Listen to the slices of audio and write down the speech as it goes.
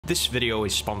This video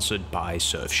is sponsored by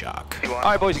Surfshark.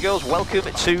 Alright boys and girls, welcome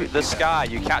to the sky.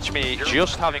 You catch me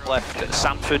just having left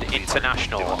Sanford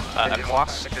International at a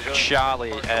Class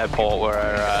Charlie airport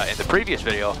where in the previous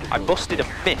video I busted a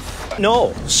myth.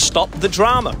 No, stop the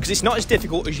drama, because it's not as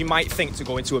difficult as you might think to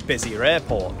go into a busier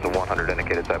airport. The 100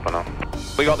 indicated type 1.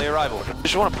 We got the arrival. I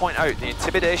just want to point out the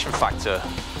intimidation factor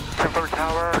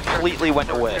completely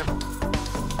went away.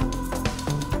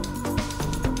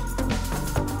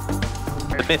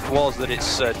 The myth was that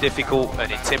it's difficult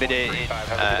and intimidating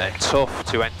and tough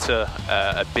to enter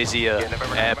a busier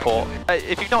airport.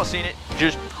 If you've not seen it,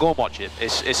 just go and watch it.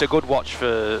 It's a good watch for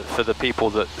the people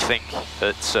that think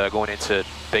that going into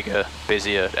bigger,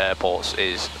 busier airports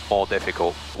is more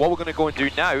difficult. What we're going to go and do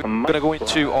now, I'm going to go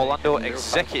into Orlando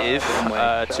Executive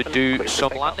to do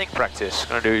some landing practice.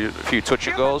 Going to do a few touch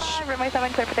and goes,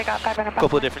 a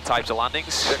couple of different types of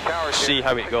landings, see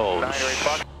how it goes.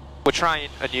 We're trying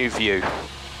a new view.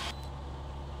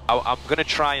 I'm going to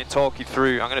try and talk you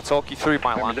through. I'm going to talk you through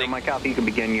my landing. Mike Alpha, you can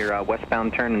begin your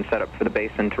westbound turn and set up for the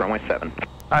base into runway 7.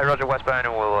 Hi, Roger, westbound,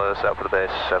 and we'll set up for the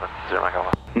base 7, 0 Mike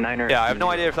Alpha. Yeah, I have no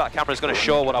idea if that camera is going to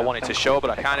show what I want it to show,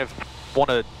 but I kind of want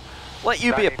to let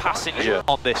you be a passenger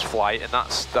on this flight, and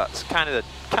that's kind of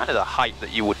the height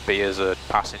that you would be as a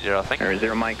passenger, I think.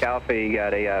 0 Mike Alpha, you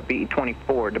got a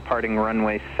BE-24 departing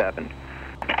runway 7.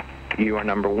 You are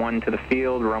number 1 to the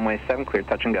field, runway 7, clear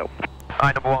touch and go.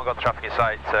 Hi, number 1, got the traffic in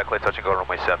sight, clear touch and go,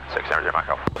 runway 7, 600 Mike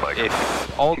Alpha.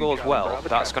 If all goes well,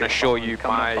 that's going to show you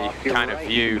my kind of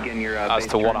view as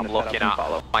to what I'm looking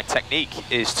at. My technique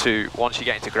is to, once you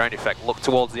get into ground effect, look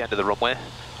towards the end of the runway,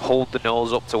 hold the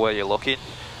nose up to where you're looking,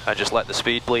 and just let the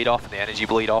speed bleed off and the energy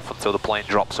bleed off until the plane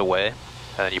drops away.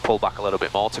 And then you pull back a little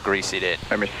bit more to grease it in.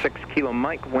 Number 6 Kilo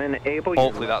Mike, when able.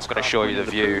 Hopefully that's going to show you the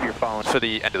view for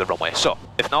the end of the runway. So,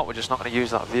 if not, we're just not going to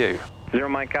use that view. 0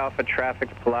 Mike Alpha, traffic,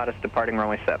 Pilatus departing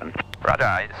runway 7.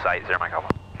 Roger, in sight, 0 Mike Alpha.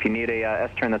 If you need a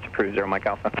S-turn, that's approved, 0 Mike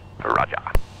Alpha. Roger.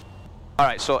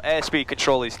 Alright, so airspeed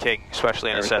control is king,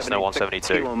 especially in a Cessna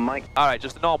 172. Alright,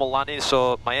 just a normal landing,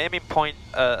 so my aiming point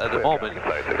at the moment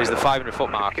is the 500 foot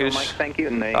markers.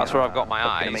 That's where I've got my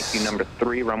eyes. Make you number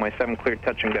 3, runway 7, clear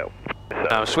touch and go.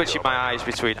 Now I'm switching my eyes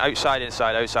between outside,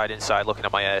 inside, outside, inside, looking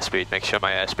at my airspeed, make sure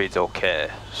my airspeed's okay.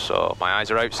 So my eyes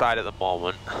are outside at the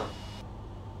moment.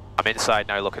 I'm inside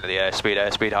now looking at the airspeed.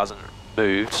 Airspeed hasn't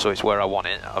moved, so it's where I want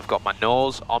it. I've got my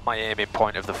nose on my aiming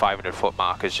point of the 500 foot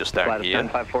markers just down here.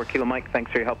 1054 Kilo Mike,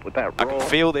 thanks for your help with that. I can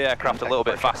feel the aircraft a little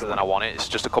bit faster than I want it. It's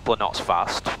just a couple of knots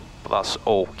fast, but that's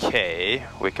okay.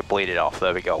 We can bleed it off.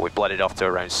 There we go. We bled it off to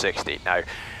around 60. Now,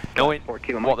 knowing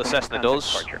what the Cessna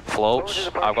does, floats,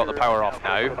 I've got the power off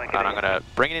now, and I'm going to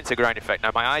bring it into ground effect.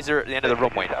 Now my eyes are at the end of the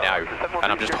runway now,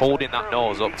 and I'm just holding that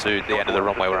nose up to the end of the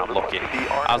runway where I'm looking.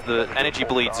 As the energy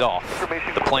bleeds off,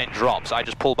 the plane drops, I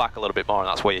just pull back a little bit more, and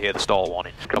that's where you hear the stall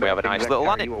warning. And we have a nice little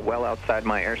landing. You are well outside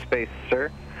my airspace, sir.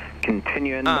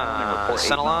 Continue inbound and report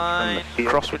center line,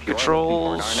 crosswind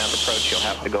controls, approach, you'll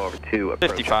have to go over to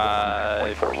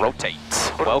 55, rotate.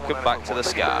 Welcome back to the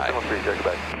sky.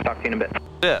 Talk to you in a bit.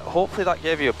 Yeah, hopefully that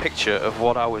gave you a picture of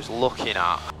what I was looking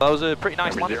at. That was a pretty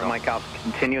nice landing. 0 Mike Alpha,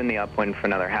 continue in the upwind for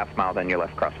another half mile, then your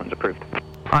left crosswind's approved.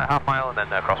 Alright, half mile and then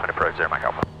crosswind approach, 0 Mike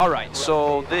Alpha. Alright,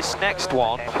 so this next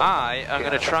one, I am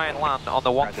going to try and land on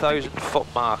the 1,000 foot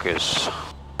markers.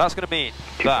 That's going to mean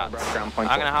that I'm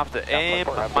going to have to aim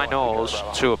my nose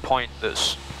to a point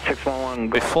that's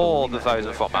before the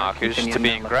 1,000 foot markers to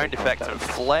be in ground effect and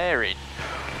flaring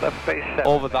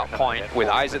over that point with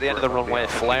eyes at the end of the runway,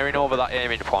 flaring over that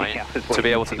aiming point to be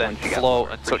able to then float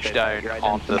and touch down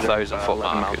on the 1,000 foot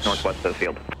markers. Northwest of the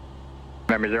field.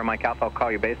 Remember 0 Mike Alpha, I'll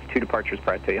call your base, 2 departures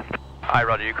prior to you. Hi,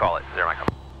 Roger, you call it, 0 Mike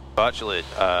Alpha. Actually,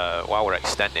 while we're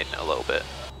extending a little bit,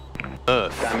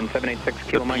 Murph,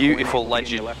 the beautiful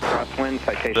legend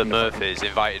that Murph is,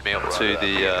 invited me up to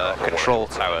the control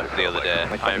tower the other day.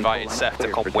 I invited Seth to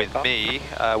come with me.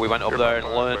 We went up there and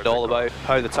learned all about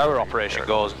how the tower operation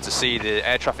goes and to see the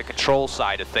air traffic control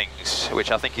side of things,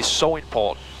 which I think is so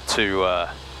important to...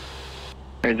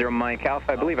 0 Mike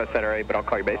Alpha, I believe I said alright, but I'll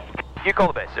call your base. You call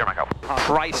the base, 0 Mike Alpha.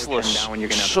 Priceless,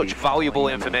 such valuable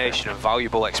information and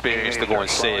valuable experience to go and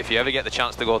see. If you ever get the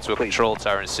chance to go to a control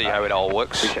tower and see how it all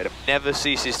works, never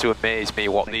ceases to amaze me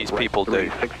what these people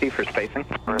do. 60 for spacing.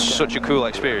 Such a cool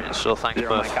experience, so thanks,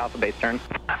 0 Murph. Mike Alpha, base turn.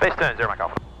 Base turn, 0 Mike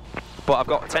Alpha. But I've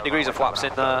got 10 degrees of flaps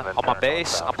in there. On my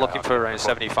base, I'm looking for around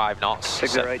 75 knots,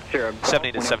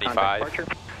 70 to 75.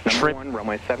 Trim.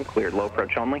 Runway 7 cleared, low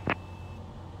approach only.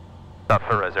 That's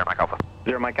for 0 Mike Alpha.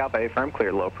 0 Mike Alpha, A firm,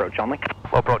 cleared, low approach only.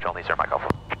 Low approach only, 0 Mike Alpha.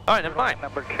 Alright, never mind.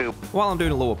 Number 2. While I'm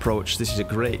doing a low approach, this is a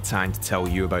great time to tell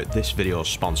you about this video's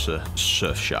sponsor,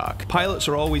 Surfshark. Pilots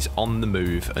are always on the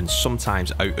move and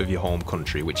sometimes out of your home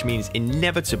country, which means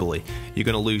inevitably you're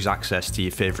going to lose access to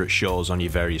your favourite shows on your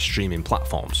various streaming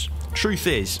platforms. Truth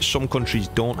is, some countries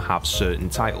don't have certain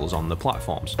titles on the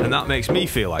platforms, and that makes me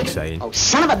feel like saying, "Oh,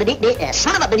 son of a bitch,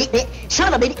 son of a bitch,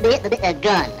 son of a bitch,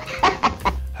 gun."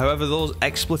 However, those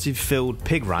expletive-filled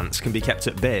pig rants can be kept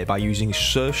at bay by using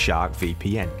Surfshark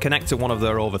VPN. Connect to one of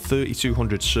their over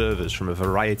 3,200 servers from a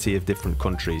variety of different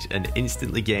countries and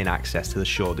instantly gain access to the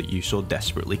show that you so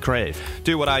desperately crave.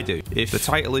 Do what I do. If the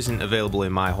title isn't available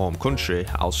in my home country,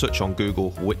 I'll search on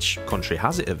Google which country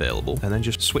has it available and then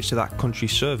just switch to that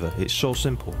country's server. It's so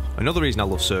simple. Another reason I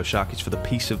love Surfshark is for the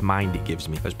peace of mind it gives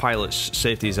me. As pilots,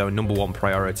 safety is our #1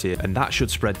 priority, and that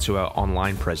should spread to our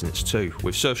online presence too.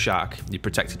 With Surfshark, you're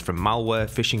protected from malware,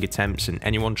 phishing attempts, and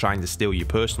anyone trying to steal your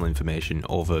personal information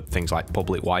over things like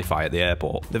public Wi-Fi at the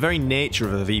airport. The very nature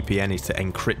of a VPN is to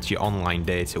encrypt your online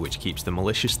data, which keeps the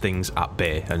malicious things at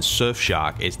bay, and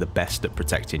Surfshark is the best at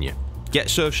protecting you. Get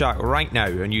Surfshark right now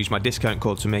and use my discount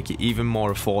code to make it even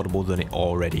more affordable than it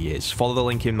already is. Follow the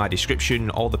link in my description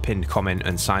or the pinned comment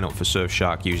and sign up for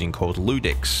Surfshark using code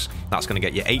LewDix. That's going to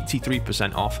get you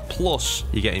 83% off, plus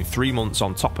you're getting 3 months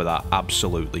on top of that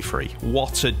absolutely free.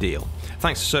 What a deal.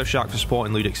 Thanks to Surfshark for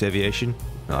supporting LewDix Aviation.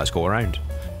 Now let's go around.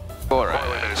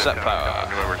 Alright, set power.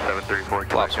 November 734,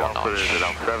 Flaps Quebec 1 Alpha, notch.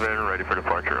 Alpha 7, ready for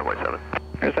departure, runway 7.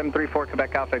 734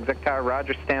 Quebec Alpha, exec tower,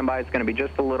 roger, standby. It's going to be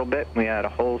just a little bit. We had a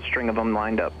whole string of them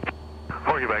lined up.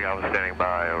 4 Quebec Alpha standing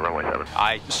by, runway 7.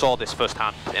 I saw this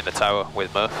firsthand in the tower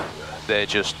with Murph. They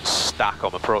just stack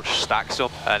them, approach stacks them,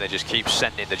 and they just keep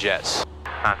sending the jets.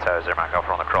 And Zero Mike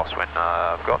Alpha on the crosswind.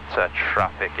 I've got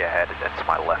traffic ahead and to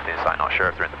my left inside, not sure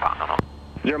if they're in the pattern or not.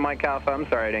 0 Mike Alpha, I'm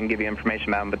sorry I didn't give you information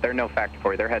about them, but they're no factor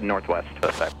for you. They're heading northwest.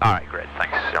 Perfect. Alright, great,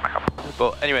 thanks, 0 Mike Alpha.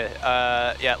 But anyway,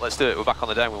 yeah, let's do it. We're back on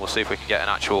the down. We'll see if we can get an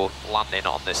actual landing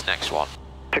on this next one.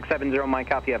 670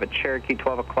 Mike Alpha, you have a Cherokee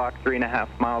 12 o'clock, 3.5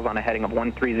 miles on a heading of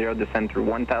 130, descend through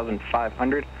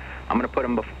 1,500. I'm going to put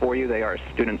them before you. They are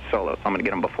student solo, so I'm going to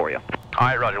get them before you.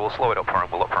 Alright, roger, we'll slow it up for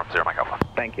him. We'll look for him, 0 Mike Alpha.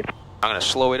 Thank you. I'm going to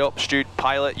slow it up. Student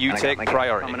pilot, you take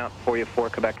priority. Coming up for you for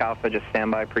Quebec Alpha. Just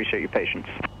stand by. Appreciate your patience.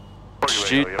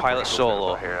 Student pilot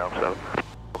solo.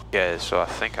 Okay, so I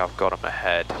think I've got him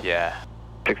ahead, yeah.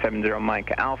 670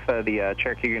 Mike Alpha, the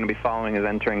Cherokee you're going to be following is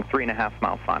entering 3.5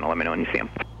 mile final. Let me know when you see him.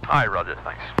 Alright, roger,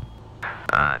 thanks.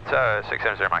 And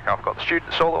 670 Mike Alpha, got the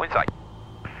student solo inside.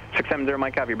 670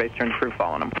 Mike Alpha, your base turn crew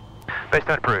following him. Base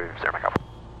turn approved, 0 Mike Alpha.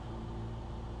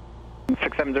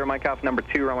 670 Mike Alpha, number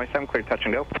 2, runway 7, clear touch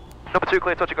and go. Number 2,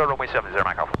 clear touch and go, runway 7, 0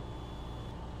 Mike Alpha.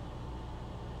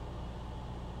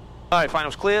 Alright,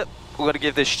 finals clear. We're going to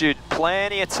give this student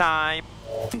plenty of time.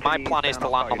 My plan is to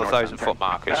land on the 1,000-foot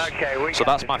markers, so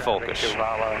that's my focus. And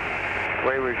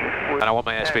I want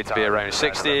my airspeed to be around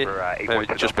 60, maybe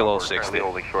just below 60.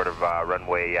 Holding short of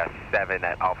runway 7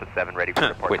 at Alpha 7, ready for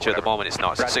departure. Which at the moment it's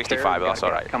not, it's at 65, but that's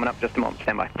alright. Coming up just a moment,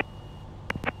 stand by.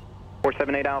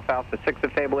 478 Alpha, Alpha 6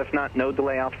 if able, if not, no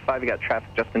delay Alpha 5, you got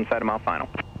traffic just inside a mile final.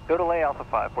 Go delay Alpha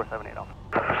 5, 478 Alpha.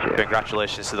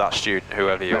 Congratulations to that student,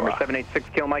 whoever you Remember, are.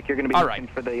 786 kill Mike, you're going to be looking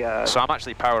for the... So I'm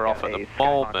actually power off at the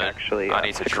moment. I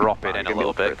need to drop it in a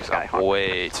little bit because I'm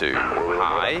way too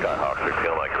high.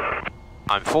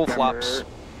 I'm full flaps.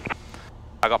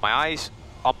 I got my eyes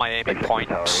on my aiming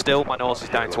point. Still, my nose is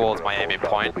down towards my aiming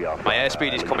point. My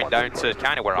airspeed is coming down to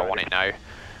kind of where I want it now.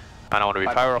 And I want to be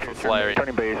power off and flaring.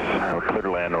 Turning base, clear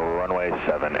to land, runway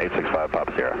 7, 865,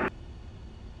 Pop Sierra.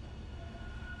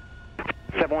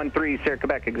 713, Sierra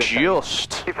Quebec, exit.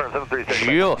 Just at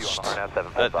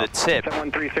the tip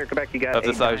 713, Sierra Quebec, you got of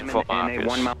the 1,000-foot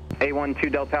markers.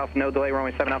 A12 Delta Alpha, no delay,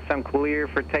 runway 7 Alpha 7, clear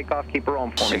for takeoff, keep it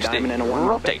rolling for me. 60, Diamond in a 1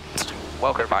 rotate.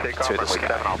 Welcome back to the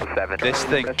sky. This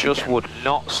thing just would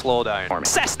not slow down.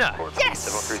 Cessna!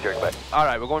 Yes!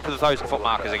 Alright, we're going for the 1,000-foot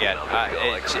markers again.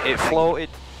 It floated.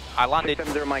 I landed.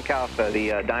 670 Mike Alpha,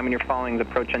 the diamond you're following is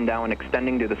approaching down and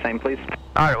extending. Do the same, please.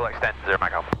 Alright, we'll extend 0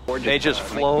 Mike Alpha. They just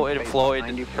floated and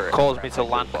floated, caused me to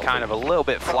land kind of a little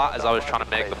bit flat as I was trying to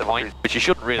make the point, which you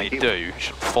shouldn't really do, you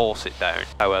shouldn't force it down.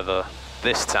 However,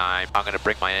 this time I'm going to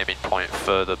bring my aiming point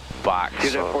further back,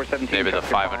 so maybe the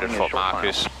 500-foot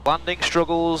markers. Landing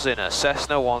struggles in a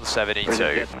Cessna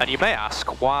 172, and you may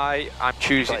ask why I'm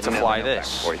choosing to fly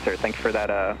this Thank you for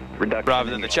that reduction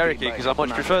rather than the Cherokee, because I much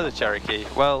prefer the Cherokee.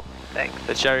 Well,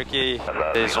 the Cherokee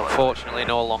is unfortunately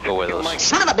no longer with us.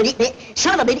 Son of a bitch,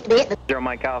 son of a bitch. 0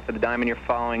 Mike Alpha, the diamond you're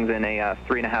following is in a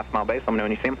 3.5 mile base. Let me know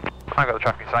when you see him. I got the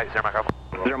traffic in sight, 0 Mike Alpha.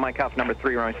 0 Mike Alpha, number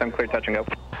 3, runway 7, clear touch and go.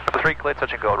 Number 3, clear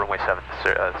touch and go, runway 7,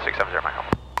 670 Mike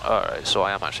Alpha. Alright, so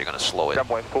I am actually going to slow it up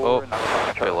below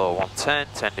 110,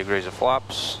 10 degrees of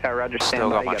flaps. Roger, Still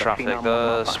got my traffic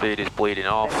there, speed is bleeding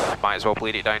off. Might as well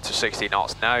bleed it down to 60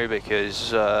 knots now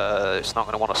because it's not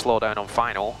going to want to slow down on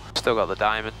final. Still got the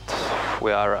diamond.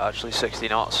 We are at actually 60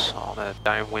 knots on a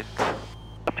downwind.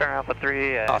 Turn Alpha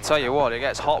 3. I'll tell you what, it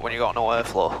gets hot when you got no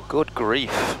airflow. Good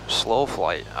grief, slow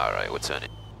flight. Alright, we're turning.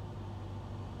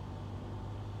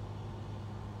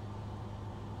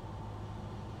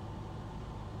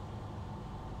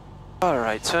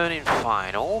 Alright, turning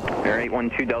final. Air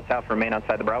 812 Delta Alpha, remain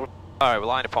outside the Bravo. Alright, we're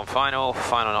lined up on final.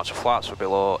 Final notch of flaps, we're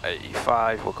below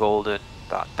 85. We're golden.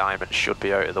 That diamond should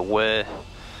be out of the way.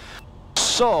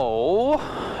 So,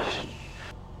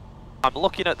 I'm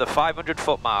looking at the 500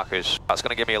 foot markers. That's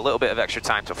going to give me a little bit of extra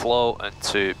time to float and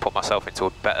to put myself into a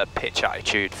better pitch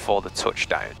attitude for the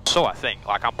touchdown. So I think,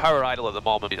 like, I'm power idle at the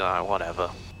moment.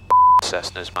 Whatever.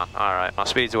 Cessnas, man. Alright, my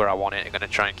speed's where I want it. I'm going to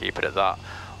try and keep it at that.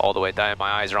 All the way down,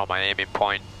 my eyes are on my aiming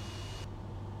point.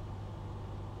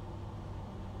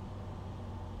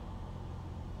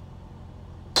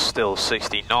 Still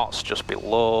 60 knots, just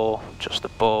below, just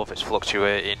above, it's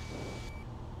fluctuating.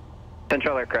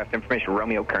 Central aircraft information,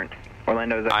 Romeo current.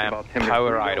 Orlando is I am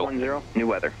power idle. 10, new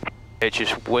weather. It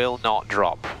just will not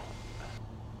drop.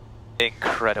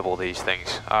 Incredible, these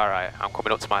things. Alright, I'm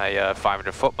coming up to my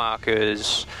 500 foot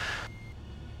markers.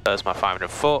 There's my 500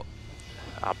 foot.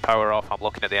 I'm power off, I'm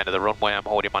looking at the end of the runway, I'm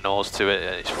holding my nose to it,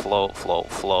 and it's float, float,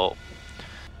 float.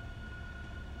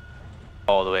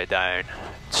 All the way down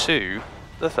to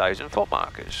the 1,000 foot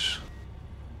markers.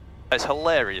 It's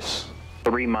hilarious.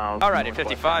 3 miles. Alright, at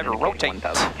 55, rotate.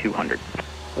 1,200.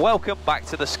 Welcome back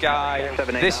to the sky.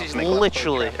 This is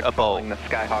literally a boat. The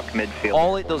Skyhawk midfield.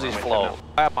 All it does is float.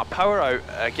 I have my power out,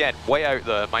 again, way out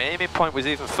there. My aiming point was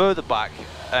even further back,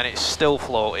 and it's still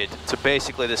floated to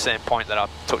basically the same point that I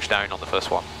touched down on the first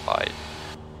one. Like,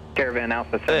 Caravan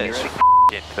Alpha 7, you ready?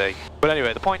 thing. But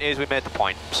anyway, the point is we made the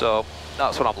point, so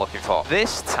that's what I'm looking for.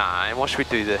 This time, what should we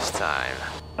do this time?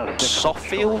 Soft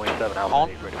field on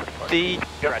the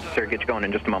Roger, sir, get you going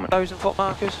in just a moment. 1,000 foot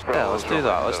markers? Yeah, let's do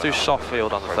that. Let's do soft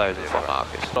field on the 1,000 foot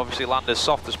markers. Obviously land as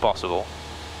soft as possible.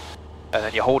 And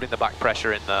then you're holding the back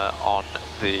pressure in there on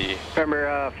the...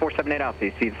 Remember 478 Alpha,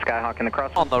 you see the Skyhawk in the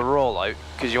cross? On the rollout,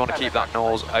 because you want to keep that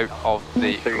nose out of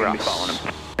the so you're going to be grass. following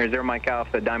him. There's 0 Mike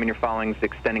Alpha, Diamond, your following's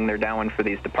extending their downwind for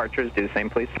these departures. Do the same,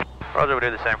 please. Roger, we'll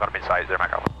do the same. Got them inside 0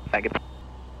 Mike Alpha. Thank you.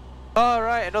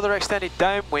 Alright, another extended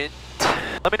downwind.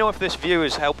 Let me know if this view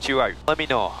has helped you out. Let me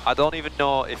know. I don't even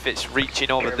know if it's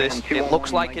reaching over this. It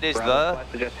looks like it is there.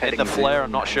 In the flare,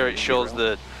 I'm not sure it shows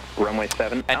the runway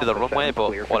 7, end of the runway,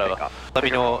 but whatever. Let me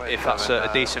know if that's a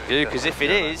decent view, because if it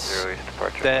is,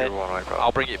 then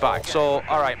I'll bring it back. So,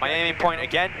 alright, my aiming point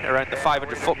again, around the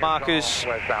 500 foot markers.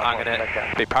 I'm going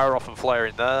to be power off and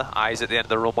flaring there. Eyes at the end of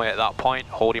the runway at that point,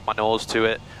 holding my nose to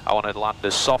it. I want to land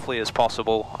as softly as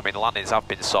possible. I mean, the landings have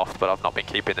been soft, but I've not been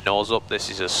keeping the nose up. This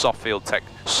is a soft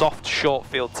short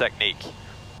field technique.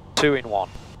 2 in 1.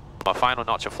 My final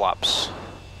notch of flaps.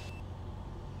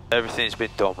 Everything's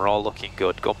been done, we're all looking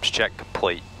good. Gums check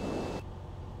complete.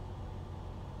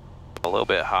 A little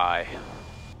bit high.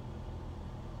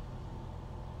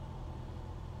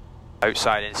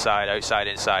 Outside,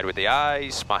 inside with the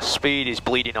eyes. My speed is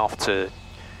bleeding off to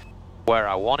where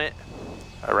I want it.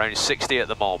 Around 60 at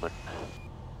the moment.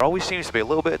 There always seems to be a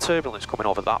little bit of turbulence coming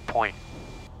over that point.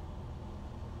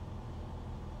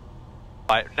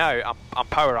 Like now, I'm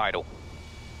power idle.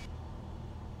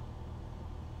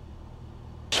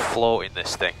 Floating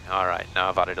this thing. Alright, now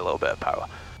I've added a little bit of power.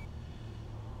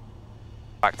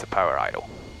 Back to power idle.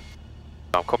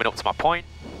 So I'm coming up to my point.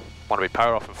 Want to be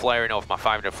power off and flaring over my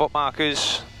 500 foot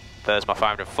markers. There's my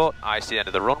 500 foot. Eyes to the end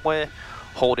of the runway.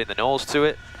 Holding the nose to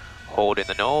it. Holding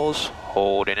the nose.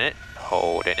 Holding it.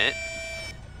 Holding it.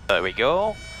 There we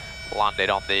go. Landed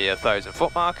on the 1,000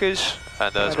 foot markers.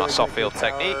 And there's my soft field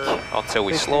technique until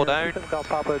we slow down.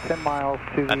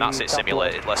 And that's it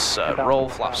simulated. Let's roll,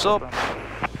 flaps up.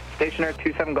 Stationer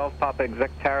 27 Golf Papa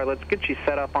Exec Tower, let's get you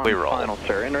set up on final,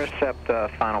 sir. Intercept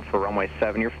final for runway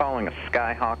 7. You're following a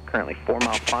Skyhawk, currently 4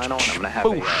 mile final, and I'm going to have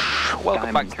a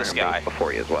welcome back to the sky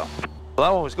before you as well. Well,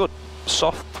 that one was good.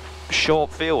 Soft,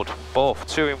 short field, both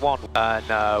 2 in 1.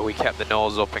 And we kept the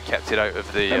nose up and kept it out of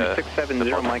the...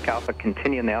 670 Mike Alpha,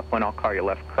 continue in the upwind. I'll call your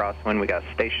left crosswind. We got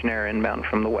stationary inbound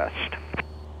from the west.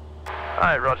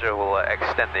 Alright, Roger, we'll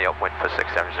extend the upwind for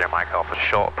 670 Mike Alpha,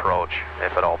 short approach,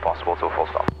 if at all possible, to a full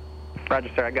stop. Roger,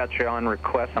 sir, I got you on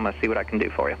request. I'm going to see what I can do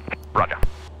for you. Roger.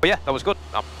 But yeah, that was good.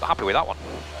 I'm happy with that one.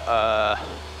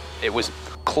 It was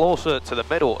closer to the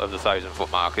middle of the 1,000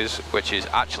 foot markers, which is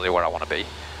actually where I want to be.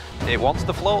 It wants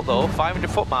to float though, 500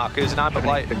 foot markers, and I'm at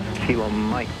like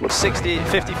 60,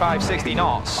 55, 60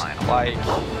 knots. Like,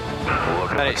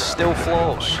 and it still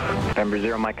floats. November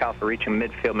 0 Mike Alpha reaching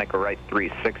midfield, make a right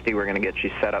 360. We're going to get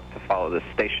you set up to follow the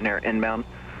stationary inbound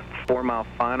 4-mile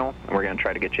final, and we're going to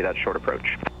try to get you that short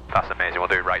approach. That's amazing. We'll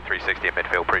do right 360 in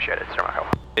midfield. Appreciate it, Sir Michael.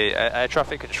 Air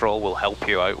traffic control will help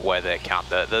you out where they can.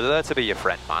 They're there to be your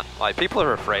friend, man. Like, people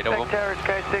are afraid of them.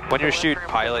 When you're a student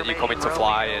pilot, you come in to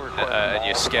fly and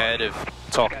you're scared of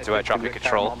talking to air traffic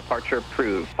control. Departure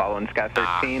approved. Following Sky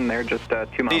 13, they're just 2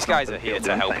 miles. These guys are here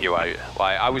to help you out.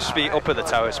 Like, I was up at the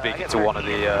tower speaking to one of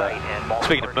the,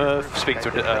 speaking to Murph, speaking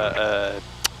to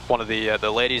one of the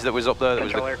ladies that was up there, that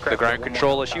was the ground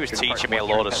controller. She was teaching me a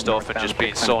load of stuff and just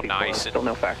being so nice. And,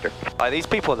 no factor. like, these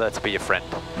people are there to be your friend.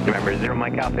 Remember, 0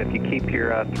 Mike Alpha, if you keep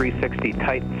your 360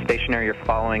 tight, stationary you're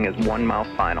following is 1 mile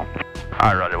final.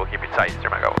 Alright, Roger, we'll keep you tight, Sir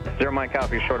Michael. 0 Mike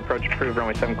Alpha, your short approach approved,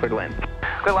 runway 7, clear to land.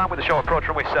 Clear land with the short approach,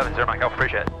 runway 7, Sir Michael,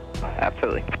 appreciate it.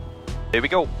 Absolutely. Here we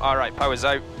go. Alright, power's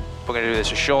out. We're going to do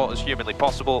this as short as humanly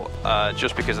possible.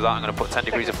 Just because of that, I'm going to put 10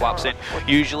 degrees of flaps in.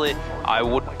 Usually, I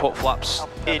wouldn't put flaps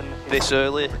in this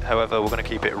early. However, we're going to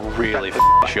keep it really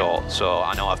short. So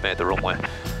I know I've made the runway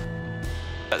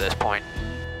at this point.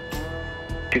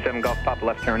 27 Golf Papa,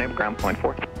 left turn enable, ground point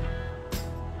 4.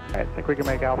 I think we can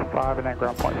make Alpha 5 and then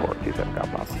ground point 4, 27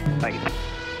 Golf Papa. Thank you.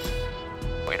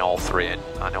 Putting all 3 in.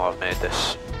 I know I've made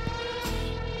this.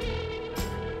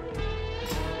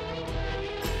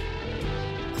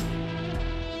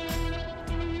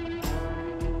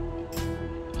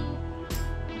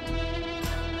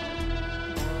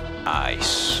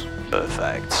 Nice.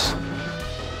 Perfect.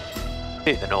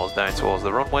 Keep the nose down towards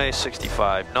the runway,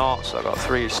 65 knots. I've got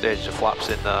 3 stages of flaps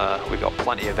in there. We've got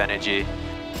plenty of energy.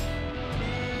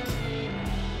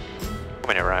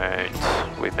 Coming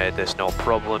around, we've made this no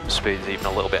problem. Speed's even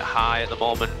a little bit high at the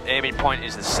moment. Aiming point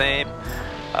is the same.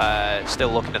 Still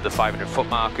looking at the 500 foot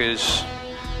markers.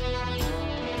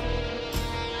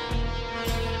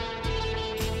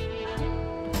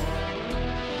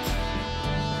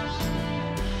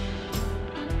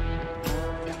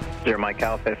 Zero Mike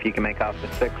Alpha, if you can make Alpha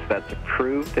 6, that's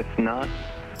approved. If not,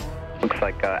 looks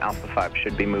like Alpha 5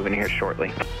 should be moving here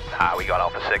shortly. We got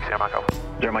Alpha 6 here, Michael.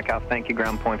 Zero Mike Alpha, thank you.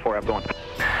 Ground point 4, have going.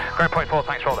 Ground point 4,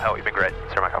 thanks for all the help. You've been great,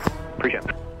 Sir Michael. Appreciate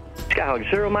it. Skyhawk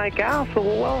 0 Mike Alpha,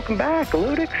 well, welcome back,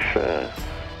 LewDix.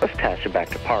 Let's task you back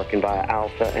to parking via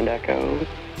Alpha and Echo.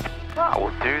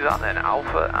 We'll do that then,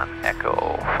 Alpha and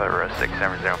Echo for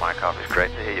 670 Mike Alpha. It's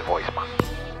great to hear your voice, man.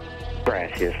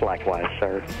 Gracias, likewise,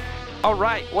 sir.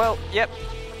 Alright, well, yep.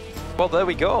 Well, there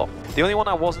we go. The only one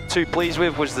I wasn't too pleased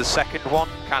with was the second one.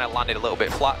 Kind of landed a little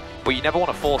bit flat. But you never want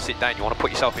to force it down. You want to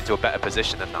put yourself into a better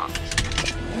position than that.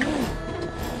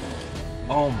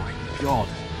 Oh my god.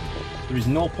 There is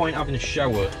no point having a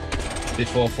shower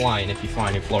before flying if you're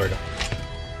flying in Florida.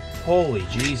 Holy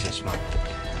Jesus, man.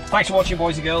 Thanks for watching,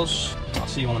 boys and girls. I'll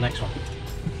see you on the next one.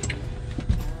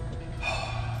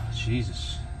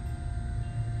 Jesus.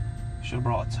 Should have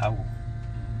brought a towel.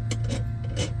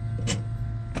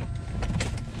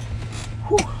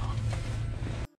 Whew.